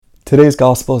Today's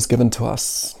gospel is given to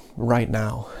us right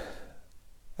now,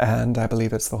 and I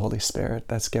believe it's the Holy Spirit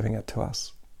that's giving it to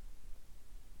us.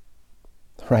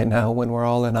 Right now, when we're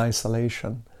all in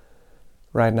isolation,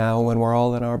 right now, when we're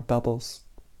all in our bubbles,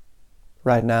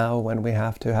 right now, when we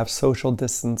have to have social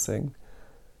distancing,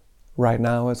 right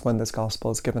now is when this gospel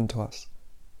is given to us.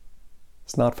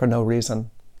 It's not for no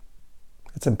reason.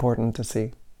 It's important to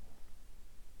see.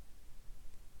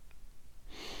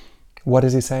 What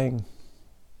is he saying?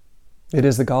 It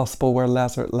is the gospel where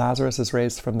Lazarus is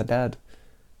raised from the dead.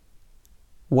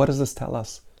 What does this tell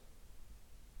us?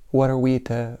 What are we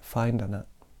to find in it?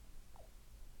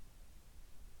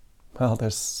 Well,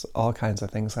 there's all kinds of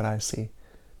things that I see.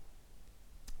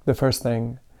 The first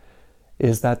thing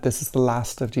is that this is the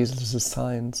last of Jesus'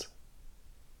 signs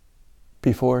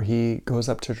before he goes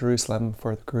up to Jerusalem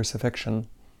for the crucifixion.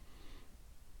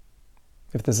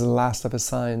 If this is the last of his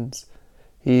signs,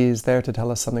 he's there to tell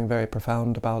us something very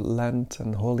profound about Lent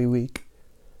and Holy Week.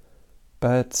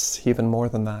 But even more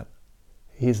than that,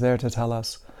 he's there to tell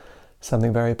us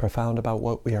something very profound about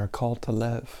what we are called to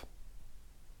live.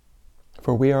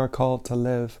 For we are called to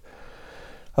live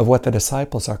of what the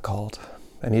disciples are called.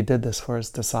 And he did this for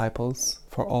his disciples,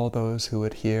 for all those who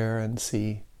would hear and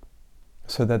see,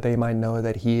 so that they might know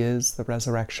that he is the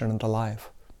resurrection and the life.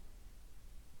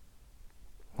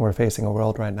 We're facing a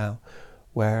world right now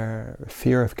where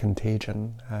fear of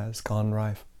contagion has gone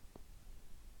rife,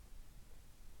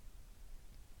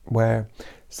 where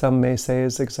some may say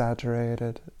is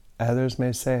exaggerated, others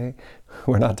may say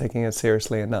we're not taking it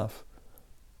seriously enough.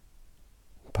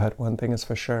 But one thing is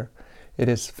for sure, it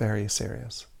is very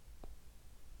serious.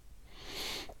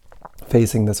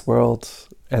 Facing this world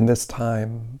and this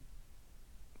time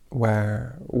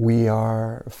where we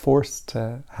are forced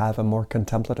to have a more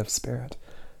contemplative spirit,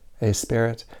 a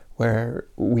spirit where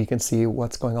we can see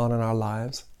what's going on in our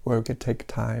lives, where we could take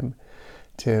time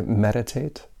to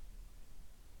meditate,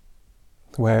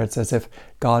 where it's as if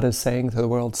God is saying to the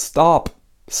world, stop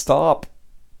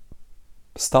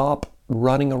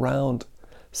running around,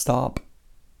 stop.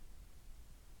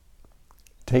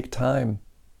 Take time.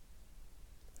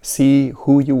 See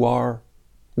who you are,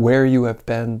 where you have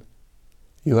been.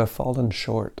 You have fallen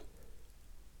short.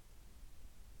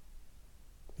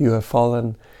 You have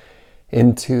fallen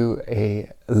into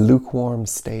a lukewarm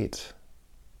state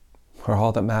where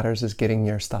all that matters is getting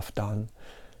your stuff done.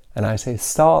 And I say,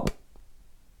 stop.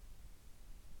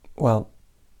 Well,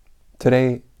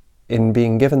 today, in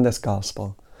being given this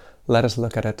gospel, let us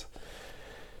look at it.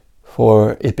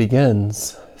 For it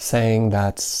begins saying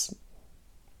that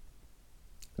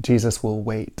Jesus will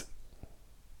wait.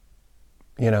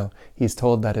 He's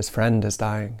told that his friend is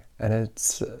dying, and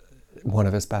it's one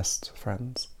of his best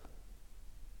friends.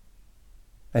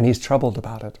 And he's troubled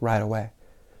about it right away.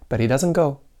 But he doesn't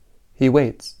go. He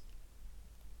waits.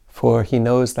 For he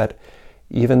knows that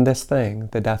even this thing,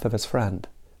 the death of his friend,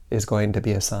 is going to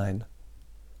be a sign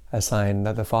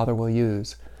that the Father will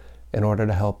use in order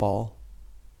to help all.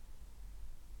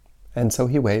 And so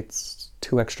he waits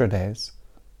 2 extra days.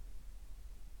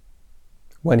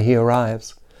 When he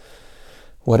arrives,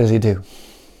 what does he do?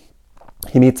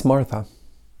 He meets Martha.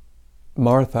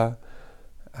 Martha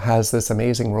has this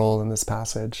amazing role in this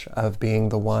passage of being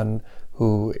the one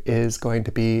who is going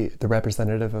to be the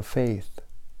representative of faith.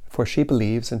 For she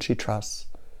believes and she trusts.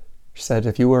 She said,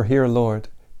 if you were here, Lord,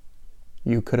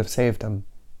 you could have saved him.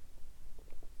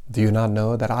 Do you not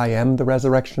know that I am the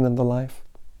resurrection and the life?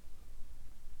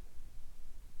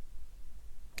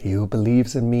 He who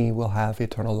believes in me will have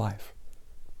eternal life.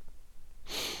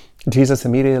 Jesus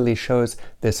immediately shows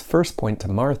this first point to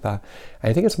Martha.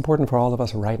 And I think it's important for all of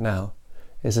us right now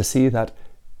is to see that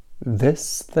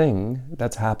this thing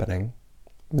that's happening,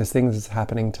 this thing that's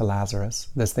happening to Lazarus,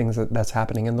 this thing that's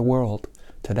happening in the world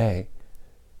today,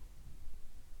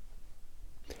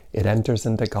 it enters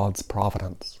into God's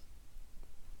providence.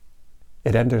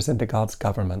 It enters into God's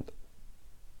government.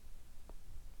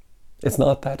 It's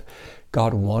not that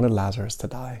God wanted Lazarus to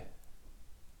die,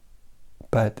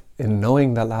 but in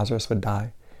knowing that Lazarus would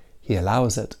die, he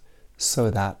allows it so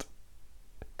that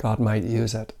God might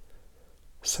use it,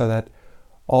 so that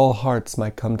all hearts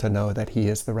might come to know that he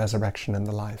is the resurrection and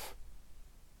the life.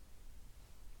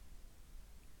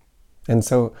 And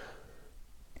so,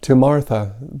 to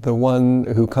Martha, the one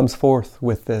who comes forth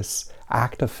with this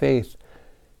act of faith,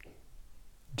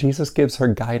 Jesus gives her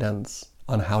guidance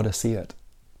on how to see it,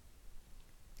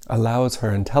 allows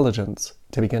her intelligence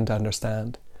to begin to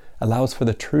understand, allows for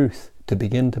the truth to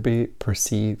begin to be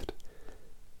perceived,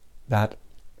 that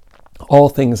all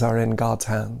things are in God's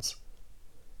hands,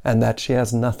 and that she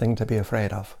has nothing to be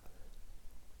afraid of.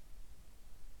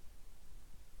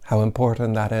 how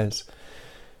important that is.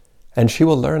 And she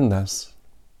will learn this.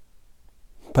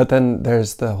 But then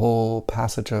there's the whole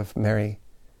passage of Mary.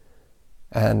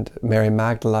 And Mary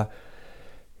Magdalene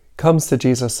comes to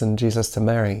Jesus and Jesus to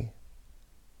Mary.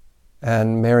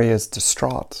 And Mary is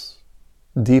distraught,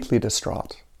 deeply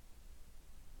distraught.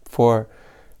 For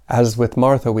as with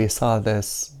Martha, we saw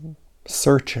this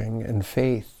searching in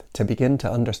faith to begin to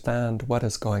understand what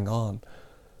is going on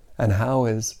and how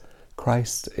is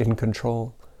Christ in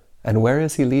control and where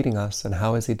is he leading us and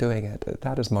how is he doing it.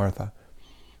 That is Martha.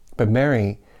 But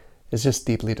Mary is just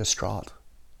deeply distraught.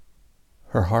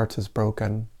 Her heart is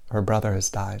broken. Her brother has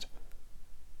died.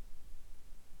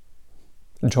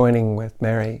 Joining with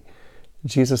Mary,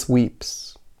 Jesus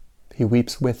weeps. He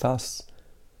weeps with us.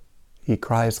 He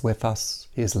cries with us.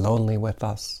 He is lonely with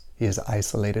us. He is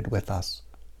isolated with us.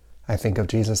 I think of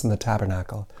Jesus in the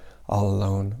tabernacle, all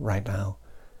alone right now.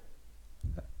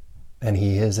 And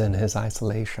he is in his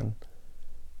isolation.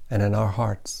 And in our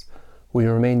hearts, we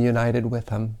remain united with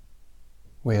him.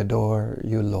 We adore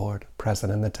you, Lord,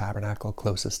 present in the tabernacle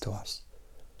closest to us.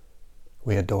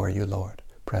 We adore you, Lord,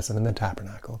 present in the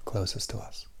tabernacle closest to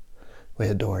us. We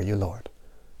adore you, Lord,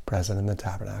 present in the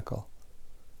tabernacle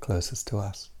closest to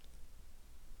us.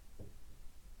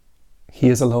 He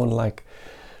is alone like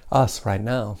us right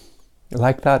now.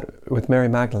 Like that with Mary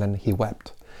Magdalene, he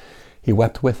wept. He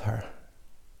wept with her.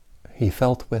 He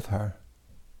felt with her.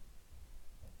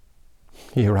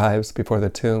 He arrives before the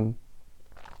tomb,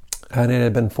 and it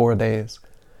had been 4 days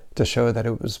to show that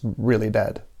it was really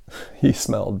dead. He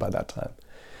smelled by that time.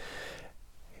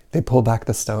 They pull back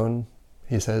the stone.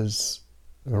 He says,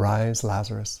 "Arise,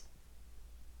 Lazarus."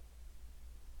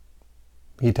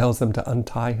 He tells them to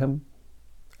untie him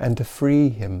and to free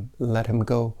him, let him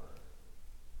go.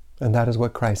 And that is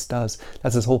what Christ does.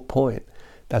 That's his whole point.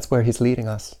 That's where he's leading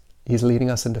us. He's leading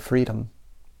us into freedom.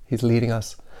 He's leading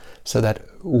us so that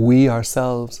we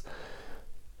ourselves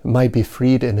might be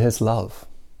freed in his love.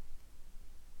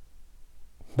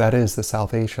 That is the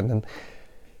salvation. And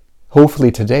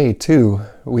hopefully today, too,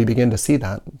 we begin to see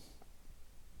that.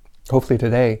 Hopefully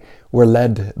today, we're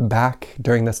led back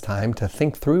during this time to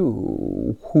think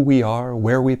through who we are,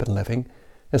 where we've been living,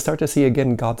 and start to see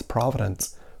again God's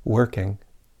providence working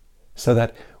so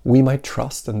that we might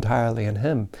trust entirely in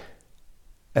him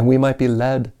and we might be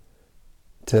led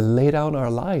to lay down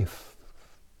our life,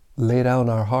 lay down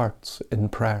our hearts in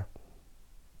prayer.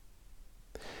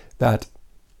 That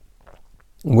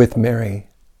with Mary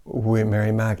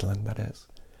Magdalene, that is,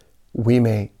 we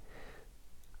may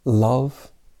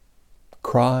love,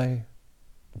 cry,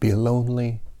 be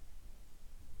lonely,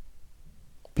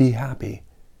 be happy,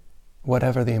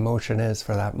 whatever the emotion is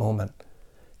for that moment.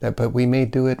 But we may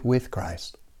do it with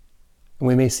Christ. And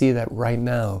we may see that right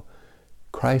now,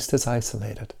 Christ is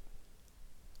isolated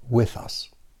with us.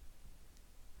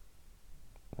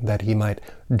 That he might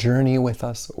journey with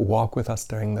us, walk with us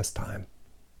during this time.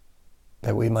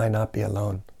 That we might not be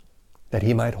alone. That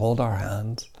he might hold our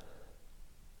hands.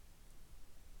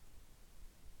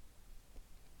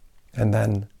 And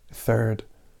then, third,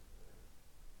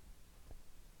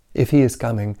 if he is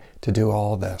coming to do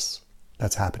all this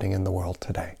that's happening in the world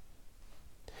today,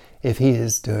 if he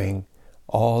is doing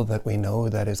all that we know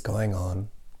that is going on,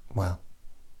 well,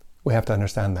 we have to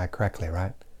understand that correctly,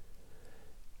 right?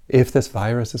 If this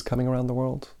virus is coming around the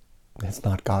world, it's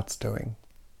not God's doing.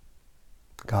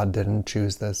 God didn't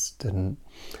choose this, didn't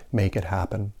make it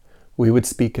happen. We would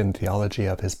speak in theology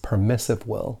of his permissive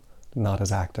will, not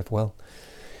his active will.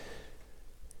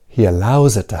 He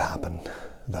allows it to happen,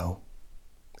 though,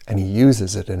 and he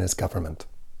uses it in his government,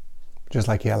 just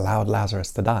like he allowed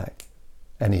Lazarus to die,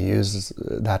 and he uses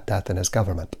that death in his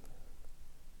government.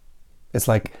 It's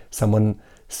like someone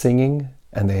singing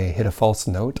and they hit a false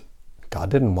note. God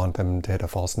didn't want them to hit a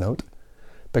false note,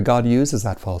 but God uses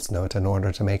that false note in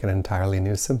order to make an entirely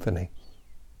new symphony.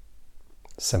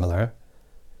 Similar,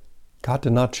 God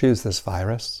did not choose this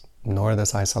virus, nor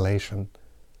this isolation,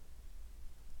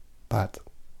 but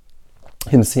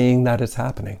in seeing that it's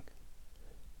happening,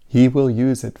 he will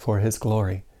use it for his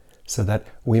glory so that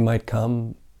we might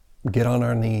come, get on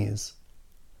our knees,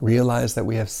 realize that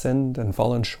we have sinned and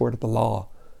fallen short of the law,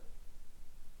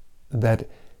 that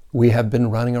we have been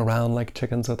running around like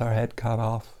chickens with our head cut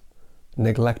off,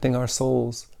 neglecting our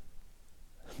souls,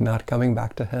 not coming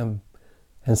back to him.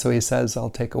 And so he says, I'll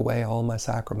take away all my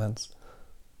sacraments.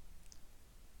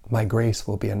 My grace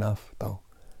will be enough, though.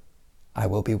 I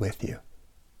will be with you.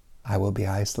 I will be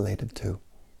isolated too.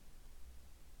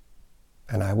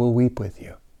 And I will weep with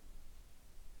you.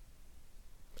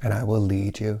 And I will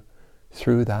lead you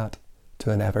through that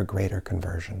to an ever greater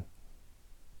conversion.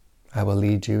 I will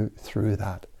lead you through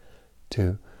that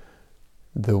to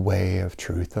the way of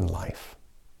truth and life,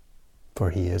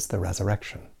 for he is the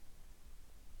resurrection.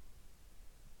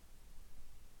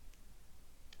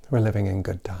 We're living in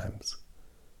good times,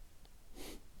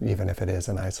 even if it is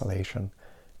in isolation.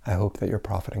 I hope that you're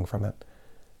profiting from it.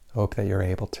 I hope that you're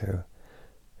able to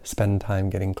spend time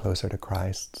getting closer to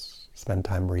Christ, spend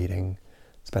time reading,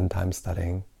 spend time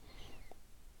studying.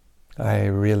 I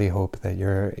really hope that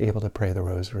you're able to pray the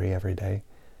rosary every day,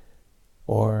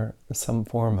 or some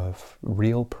form of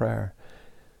real prayer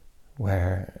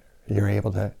where you're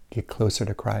able to get closer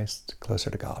to Christ, closer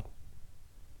to God.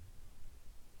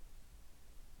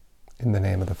 In the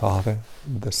name of the Father,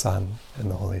 the Son, and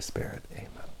the Holy Spirit.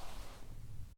 Amen.